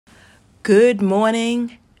Good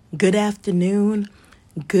morning, good afternoon,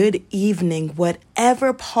 good evening,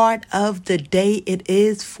 whatever part of the day it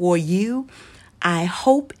is for you. I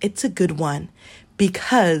hope it's a good one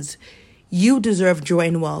because you deserve joy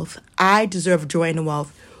and wealth. I deserve joy and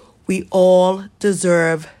wealth. We all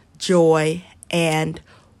deserve joy and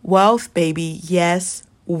wealth, baby. Yes,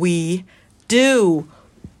 we do.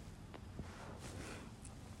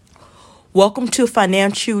 Welcome to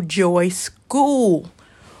Financial Joy School,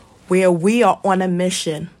 where we are on a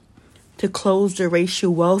mission to close the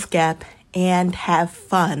racial wealth gap and have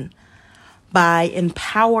fun by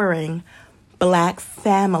empowering Black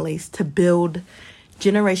families to build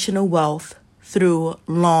generational wealth through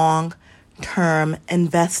long-term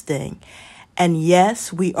investing. And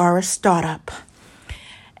yes, we are a startup.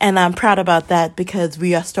 And I'm proud about that because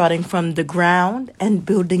we are starting from the ground and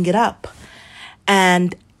building it up.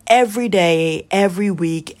 And every day, every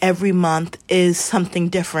week, every month is something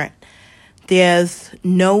different. There's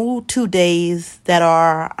no 2 days that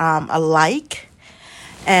are alike.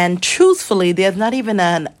 And truthfully, there's not even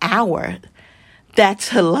an hour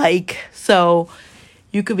that's alike. So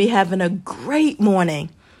you could be having a great morning,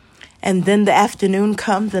 and then the afternoon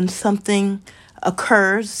comes and something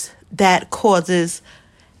occurs that causes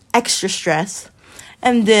extra stress.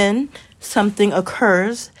 And then something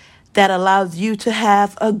occurs that allows you to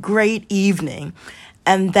have a great evening.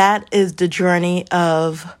 And that is the journey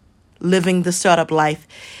of living the startup life.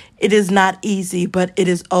 It is not easy, but it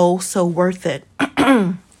is oh so worth it.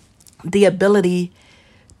 The ability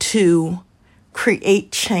to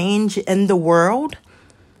create change in the world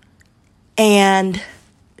and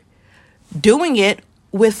doing it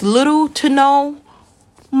with little to no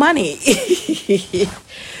money.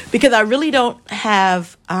 Because I really don't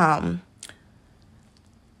have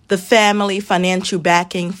the family financial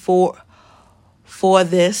backing for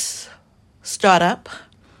this startup,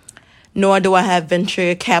 nor do I have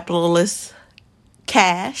venture capitalist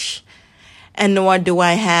cash, and nor do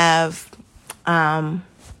I have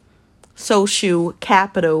social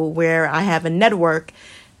capital where I have a network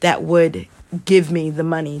that would give me the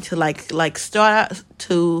money to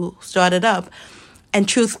start it up. And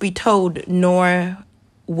truth be told, nor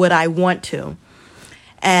would I want to.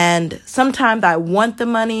 And sometimes I want the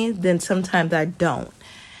money, then sometimes I don't.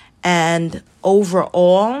 And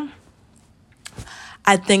overall,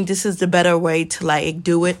 I think this is the better way to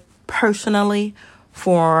do it personally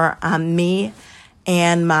for me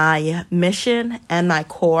and my mission and my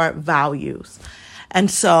core values. And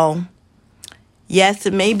so, yes,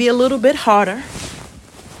 it may be a little bit harder.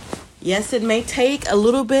 Yes, it may take a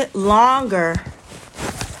little bit longer.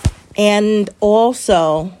 And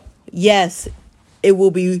also, yes, it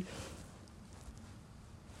will be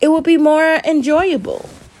more enjoyable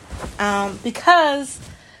because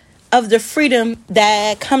of the freedom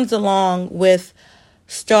that comes along with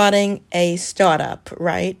starting a startup,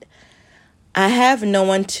 right? I have no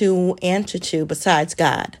one to answer to besides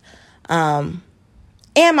God and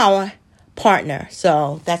my partner,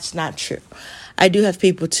 so that's not true. I do have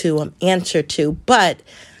people to answer to, but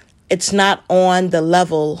it's not on the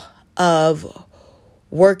level of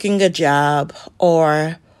working a job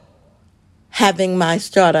or having my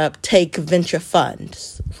startup take venture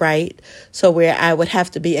funds, right? So where I would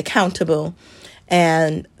have to be accountable,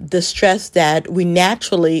 and the stress that we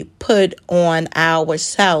naturally put on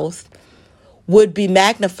ourselves would be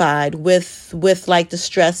magnified with the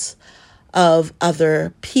stress of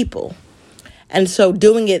other people. And so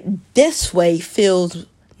doing it this way feels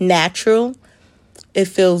natural. It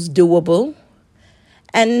feels doable.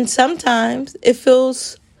 And sometimes it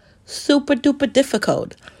feels super duper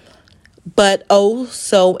difficult, but oh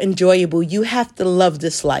so enjoyable. You have to love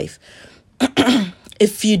this life.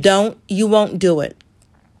 If you don't, you won't do it.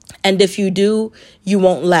 And if you do, you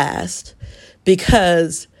won't last,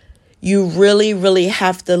 because you really, really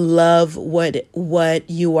have to love what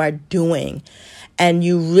you are doing. And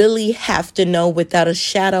you really have to know without a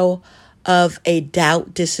shadow of a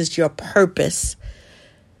doubt this is your purpose.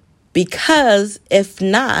 Because if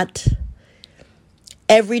not,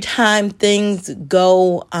 every time things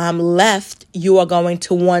go left, you are going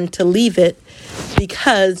to want to leave it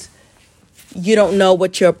because you don't know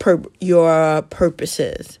what your purpose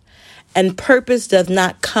is. And purpose does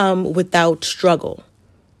not come without struggle.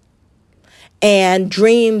 And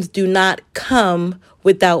dreams do not come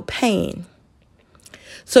without pain.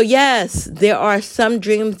 So yes, there are some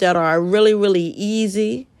dreams that are really, really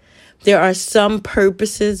easy. There are some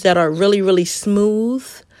purposes that are really, really smooth.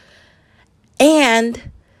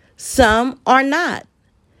 And some are not.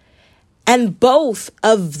 And both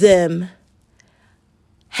of them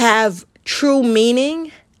have true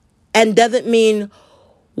meaning and doesn't mean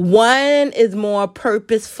One is more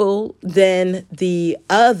purposeful than the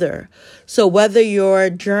other. So whether your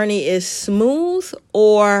journey is smooth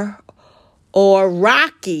or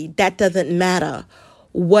rocky, that doesn't matter.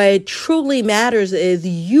 What truly matters is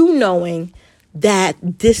you knowing that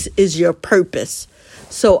this is your purpose.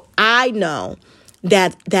 So I know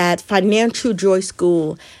that Financial Joy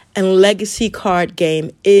School and Legacy Card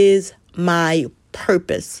Game is my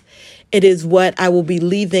purpose. It is what I will be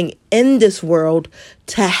leaving in this world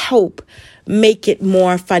to help make it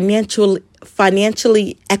more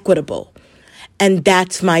financially equitable. And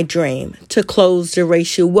that's my dream, to close the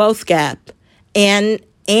racial wealth gap and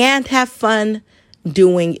have fun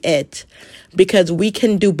doing it, because we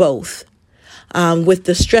can do both. With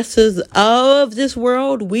the stresses of this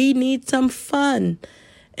world, we need some fun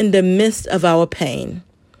in the midst of our pain.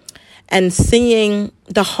 And seeing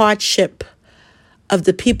the hardship of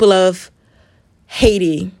the people of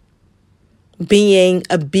Haiti being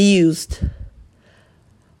abused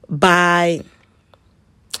by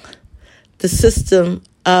the system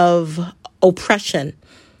of oppression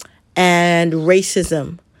and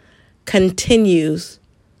racism continues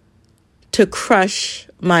to crush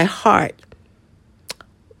my heart,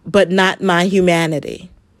 but not my humanity.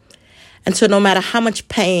 And so no matter how much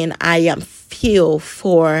pain I feel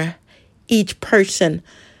for each person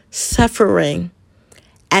suffering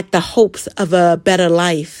at the hopes of a better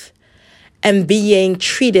life and being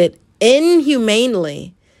treated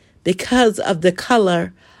inhumanely because of the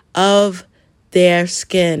color of their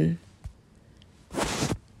skin,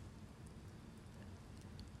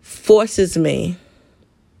 forces me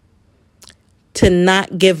to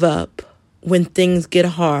not give up when things get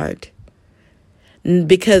hard.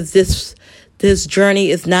 Because this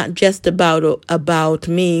journey is not just about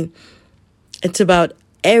me. It's about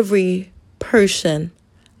every person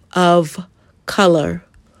of color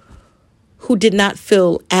who did not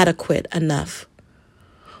feel adequate enough,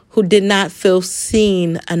 who did not feel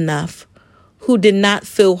seen enough, who did not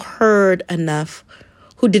feel heard enough,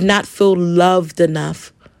 who did not feel loved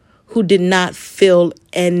enough, who did not feel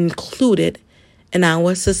included in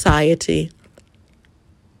our society.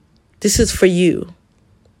 This is for you.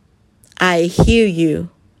 I hear you.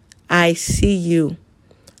 I see you.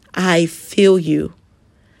 I feel you.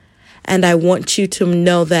 And I want you to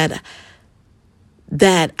know that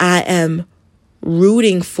I am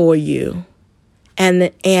rooting for you.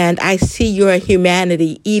 And I see your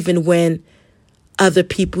humanity even when other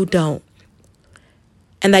people don't.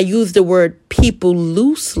 And I use the word people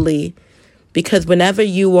loosely because whenever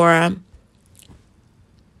you are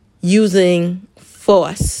using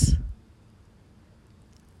force,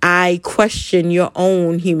 I question your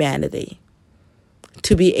own humanity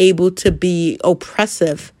to be able to be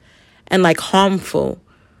oppressive and harmful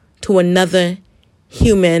to another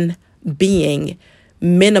human being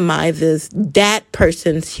minimizes that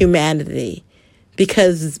person's humanity.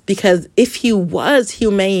 Because if he was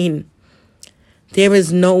humane, there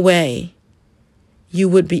is no way you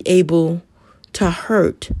would be able to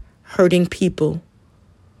hurting people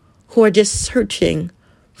who are just searching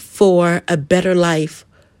for a better life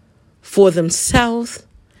for themselves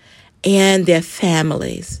and their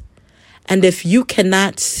families. And if you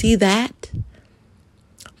cannot see that,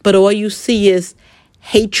 but all you see is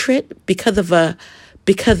hatred because of the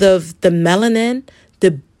melanin,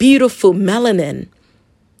 the beautiful melanin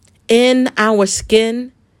in our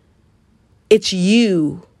skin, it's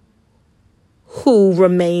you who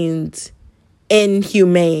remains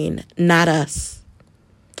inhumane, not us.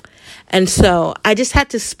 And so I just had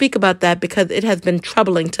to speak about that because it has been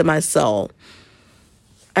troubling to my soul.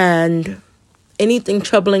 And anything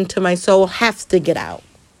troubling to my soul has to get out.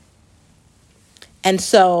 And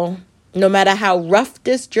so no matter how rough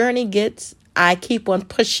this journey gets, I keep on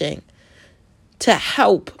pushing to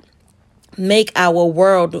help make our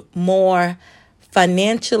world more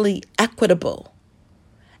financially equitable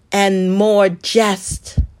and more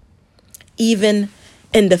just, even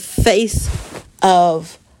in the face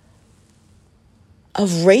of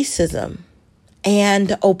racism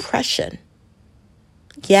and oppression.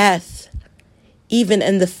 Yes, even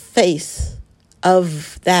in the face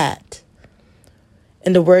of that.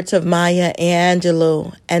 In the words of Maya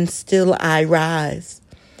Angelou, and still I rise,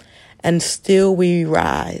 and still we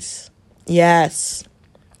rise. Yes.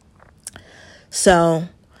 So,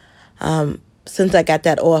 since I got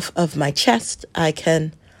that off of my chest, I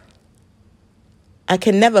can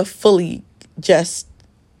never fully just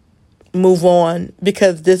move on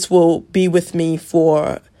because this will be with me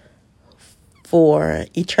for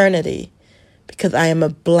eternity, because I am a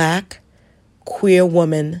Black queer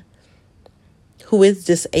woman who is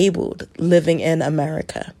disabled living in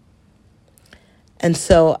America. And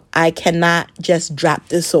so I cannot just drop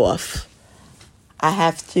this off. I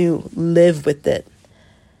have to live with it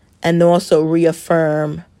and also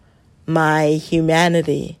reaffirm my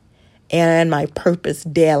humanity and my purpose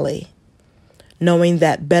daily, knowing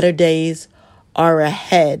that better days are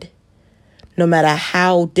ahead, no matter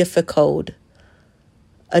how difficult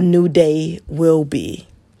a new day will be.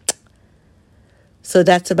 So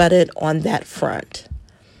that's about it on that front.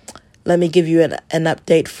 Let me give you an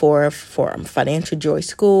update for Financial Joy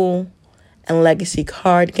School and Legacy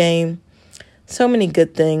Card Game. So many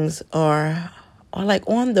good things are like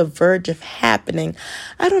on the verge of happening.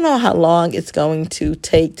 I don't know how long it's going to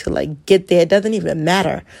take to like get there. It doesn't even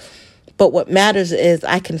matter. But what matters is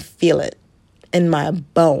I can feel it in my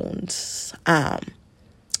bones.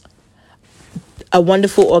 A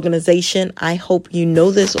wonderful organization. I hope you know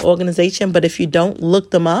this organization, but if you don't, look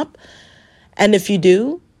them up. And if you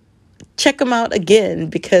do, check them out again,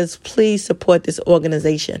 because please support this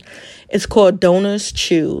organization. It's called Donors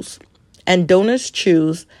Choose. And Donors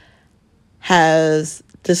Choose has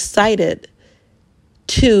decided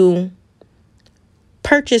to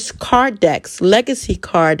purchase card decks, legacy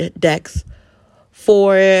card decks,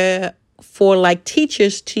 for like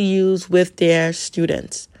teachers to use with their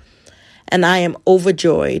students. And I am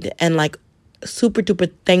overjoyed and like super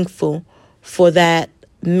duper thankful for that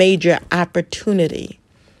major opportunity.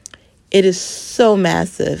 It is so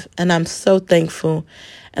massive, and I'm so thankful,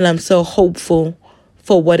 and I'm so hopeful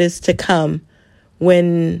for what is to come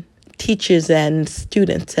when teachers and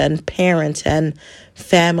students and parents and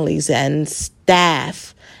families and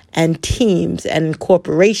staff and teams and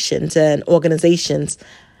corporations and organizations,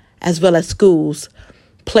 as well as schools,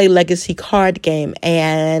 play Legacy Card Game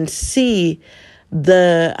and see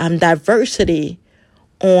the diversity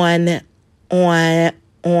on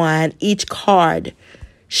each card,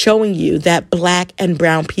 showing you that Black and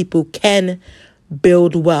brown people can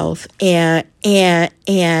build wealth and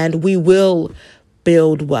we will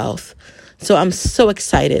build wealth. So I'm so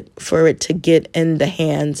excited for it to get in the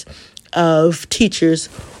hands of teachers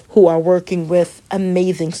who are working with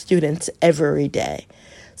amazing students every day.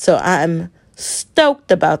 So I'm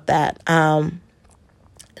stoked about that.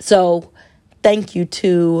 So thank you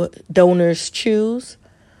to Donors Choose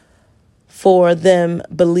for them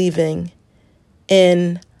believing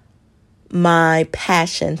in my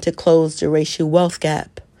passion to close the racial wealth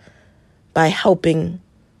gap by helping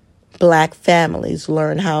Black families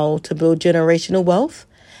learn how to build generational wealth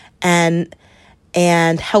and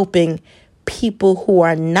helping people who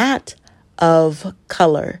are not of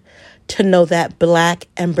color to know that Black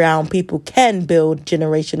and brown people can build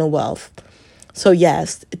generational wealth. So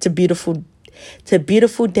yes, it's a beautiful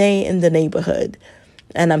day in the neighborhood.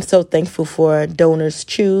 And I'm so thankful for Donors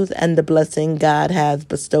Choose and the blessing God has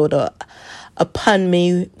bestowed upon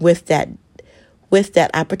me with that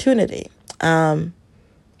opportunity.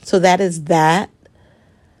 So that is that.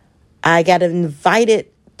 I got invited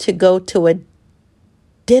to go to a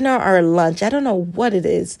dinner or lunch. I don't know what it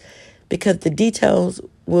is because the details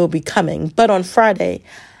will be coming. But on Friday,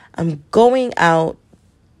 I'm going out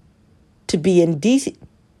to be in DC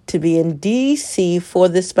for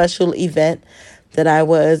this special event that I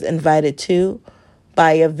was invited to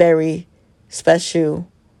by a very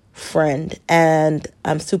special friend. And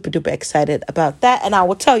I'm super duper excited about that. And I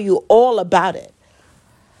will tell you all about it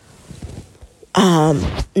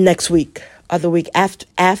next week or the week after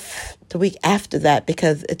that,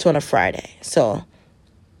 because it's on a Friday. So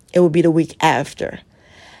it will be the week after.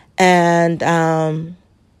 And I'm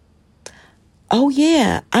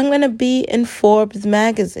going to be in Forbes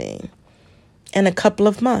magazine in a couple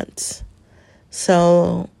of months.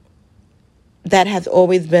 So that has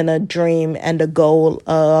always been a dream and a goal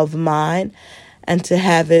of mine, and to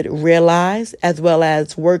have it realized, as well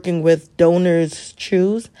as working with Donors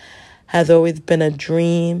Choose, has always been a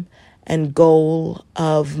dream and goal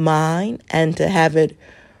of mine, and to have it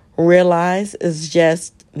realized is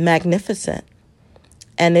just magnificent.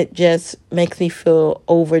 And it just makes me feel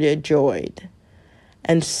overjoyed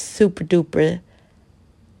and super duper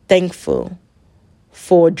thankful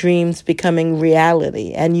for dreams becoming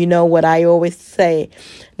reality. And you know what I always say,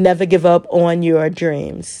 never give up on your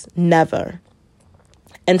dreams, never.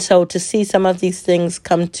 And so to see some of these things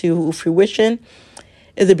come to fruition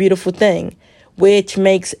is a beautiful thing, which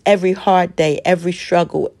makes every hard day, every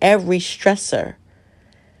struggle, every stressor,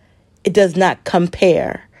 it does not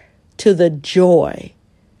compare to the joy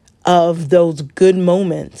of those good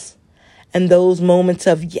moments and those moments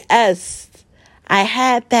of, yes, I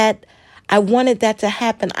had that. I wanted that to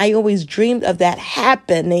happen. I always dreamed of that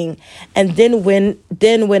happening. And then when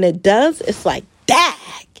it does, it's like,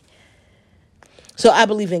 dag. So I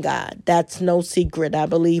believe in God. That's no secret. I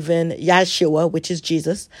believe in Yeshua, which is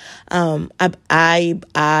Jesus. I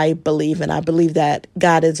believe, and I believe that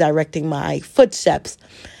God is directing my footsteps.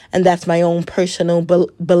 And that's my own personal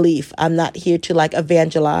belief. I'm not here to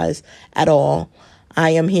evangelize at all.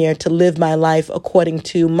 I am here to live my life according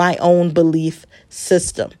to my own belief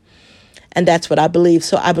system. And that's what I believe.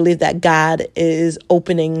 So I believe that God is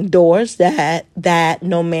opening doors that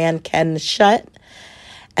no man can shut,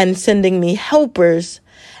 and sending me helpers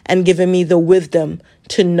and giving me the wisdom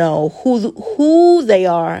to know who they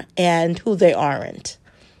are and who they aren't.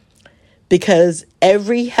 Because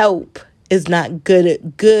every help is not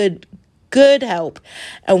good help.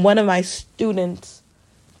 And one of my students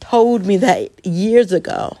told me that years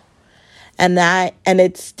ago. And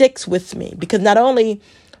it sticks with me, because not only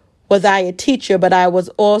was I a teacher, but I was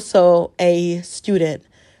also a student,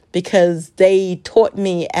 because they taught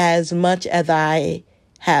me as much as I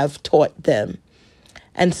have taught them.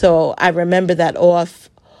 And so I remember that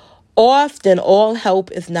often all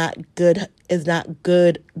help is not good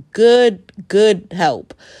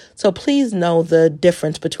help. So please know the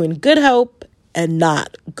difference between good help and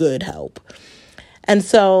not good help. And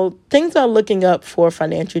so things are looking up for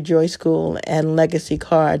Financial Joy School and Legacy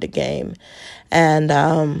Card Game. And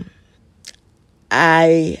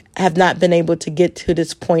I have not been able to get to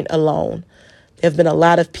this point alone. There have been a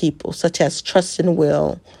lot of people, such as Trust and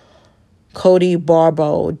Will, Cody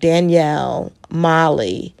Barbo, Danielle,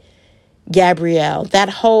 Molly, Gabrielle, that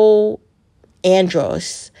whole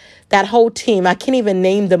Andros, that whole team. I can't even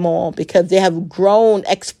name them all because they have grown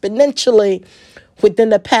exponentially within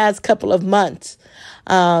the past couple of months.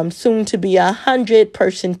 Soon to be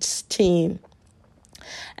 100-person team.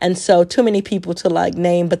 And so too many people to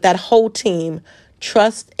name, but that whole team,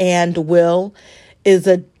 Trust and Will, is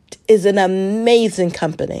an amazing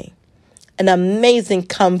company. An amazing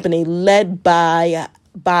company led by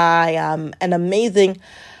an amazing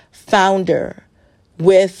founder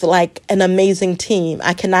with an amazing team.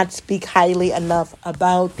 I cannot speak highly enough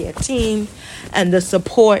about their team and the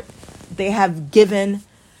support they have given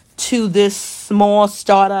to this small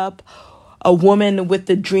startup, a woman with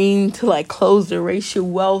the dream to close the racial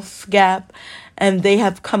wealth gap. And they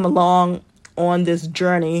have come along on this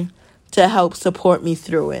journey to help support me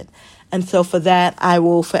through it. And so for that, I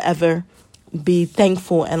will forever be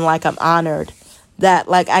thankful, and I'm honored that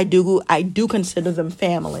I do consider them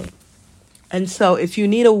family. And so if you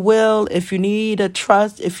need a will, if you need a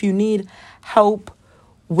trust, if you need help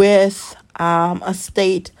with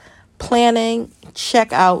estate planning,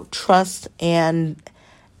 check out Trust and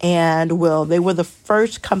Will. They were the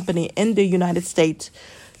first company in the United States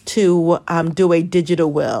to do a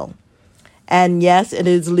digital will. And yes, it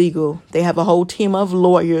is legal. They have a whole team of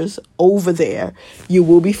lawyers over there. You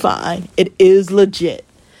will be fine. It is legit.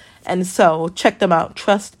 And so check them out,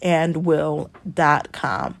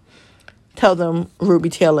 trustandwill.com. Tell them Ruby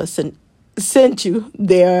Taylor sent you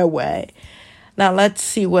their way. Now let's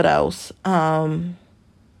see what else.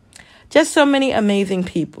 Just so many amazing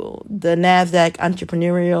people. The NASDAQ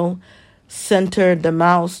Entrepreneurial Center, the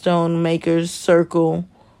Milestone Makers Circle,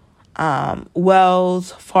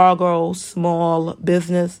 Wells Fargo Small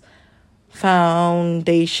Business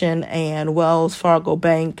Foundation, and Wells Fargo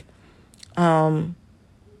Bank.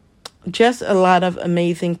 Just a lot of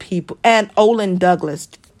amazing people. And Olin Douglas.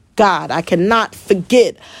 God, I cannot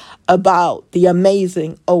forget about the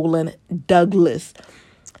amazing Olin Douglas.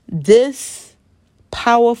 This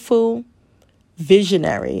powerful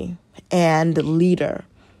visionary and leader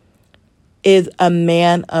is a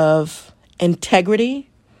man of integrity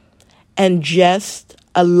and just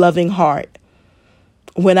a loving heart.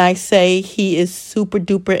 When I say he is super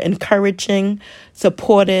duper encouraging,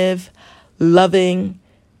 supportive, loving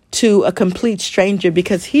to a complete stranger,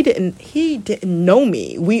 because he didn't know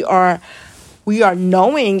me. We are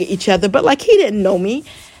knowing each other, but he didn't know me.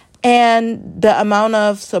 And the amount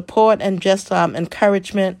of support and just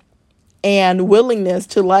encouragement and willingness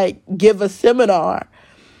to give a seminar,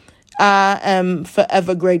 I am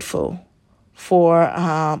forever grateful for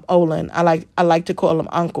Olin. I like to call him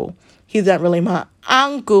Uncle. He's not really my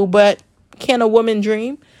uncle, but can a woman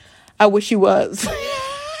dream? I wish he was.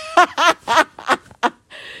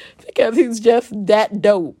 Because he's just that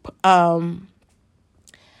dope. And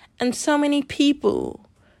so many people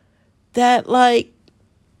that I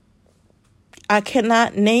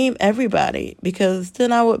cannot name everybody because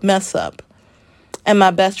then I would mess up. And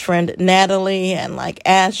my best friend Natalie, and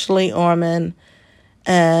Ashley Orman,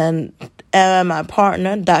 and my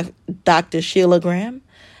partner Dr. Sheila Graham,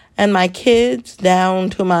 and my kids down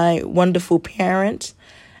to my wonderful parents,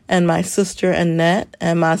 and my sister Annette,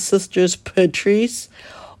 and my sisters Patrice,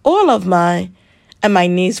 all of my and my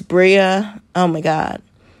niece Bria. Oh my God.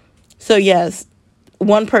 So yes,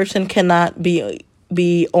 one person cannot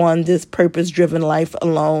be on this purpose-driven life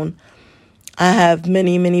alone. I have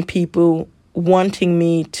many, many people wanting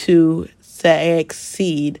me to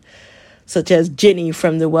succeed, such as Jenny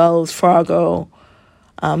from the Wells Fargo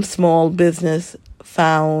Small Business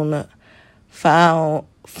Foundation,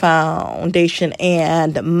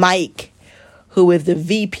 and Mike, who is the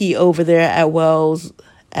VP over there at Wells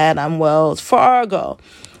Fargo.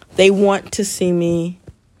 They want to see me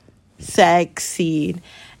succeed,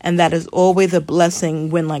 and that is always a blessing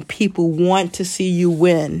when like people want to see you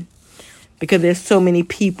win, because there's so many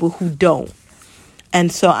people who don't.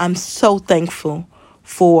 And so I'm so thankful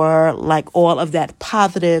for like all of that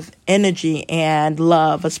positive energy and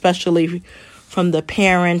love, especially from the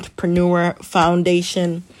Parentpreneur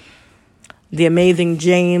Foundation. The amazing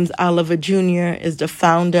James Oliver Jr. is the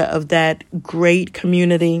founder of that great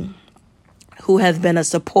community, who has been a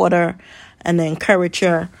supporter and an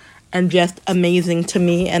encourager and just amazing to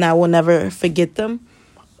me, and I will never forget them.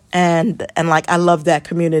 And like, I love that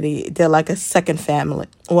community. They're like a second family.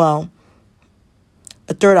 Well,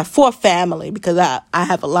 a third or fourth family, because I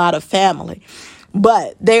have a lot of family.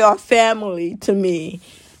 But they are family to me.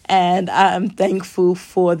 And I'm thankful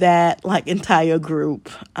for that like entire group.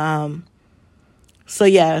 So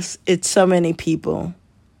yes, it's so many people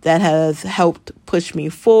that has helped push me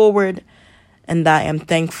forward. And I am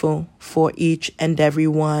thankful for each and every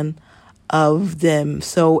one of them.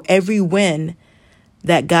 So every win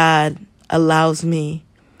that God allows me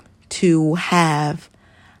to have,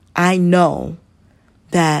 I know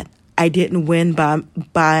that I didn't win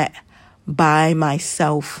by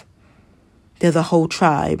myself. There's a whole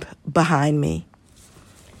tribe behind me.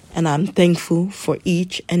 And I'm thankful for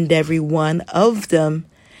each and every one of them,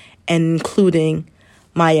 including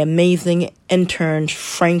my amazing interns,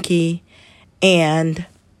 Frankie and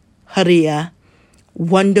Haria,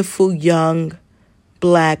 wonderful young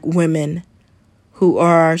Black women who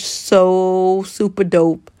are so super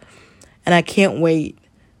dope. And I can't wait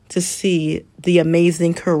to see the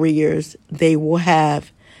amazing careers they will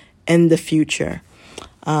have in the future.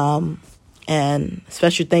 And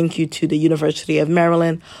special thank you to the University of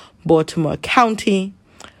Maryland, Baltimore County,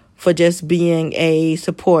 for just being a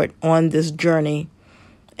support on this journey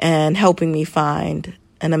and helping me find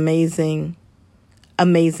an amazing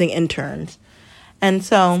interns. And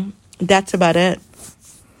so that's about it.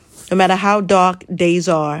 No matter how dark days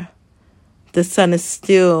are, the sun is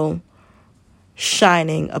still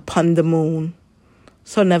shining upon the moon.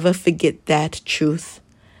 So never forget that truth.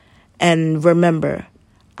 And remember,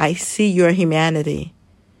 I see your humanity,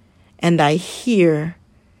 and I hear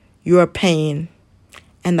your pain,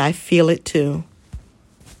 and I feel it too.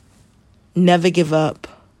 Never give up,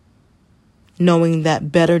 knowing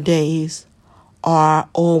that better days are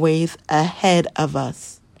always ahead of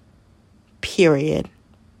us. Period.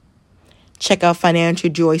 Check out Financial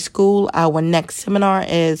Joy School. Our next seminar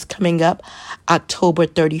is coming up October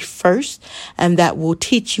 31st, and that will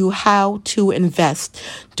teach you how to invest.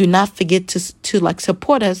 Do not forget to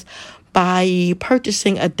support us by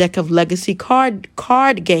purchasing a deck of legacy card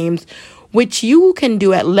games, which you can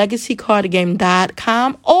do at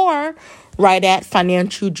legacycardgame.com or right at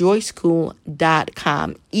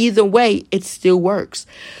financialjoyschool.com. Either way, it still works.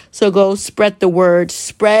 So go spread the word,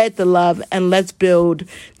 spread the love, and let's build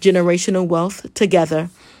generational wealth together.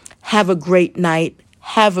 Have a great night.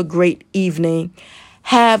 Have a great evening.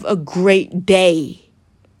 Have a great day.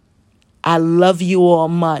 I love you all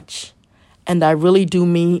much, and I really do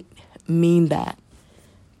mean that.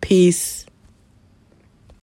 Peace.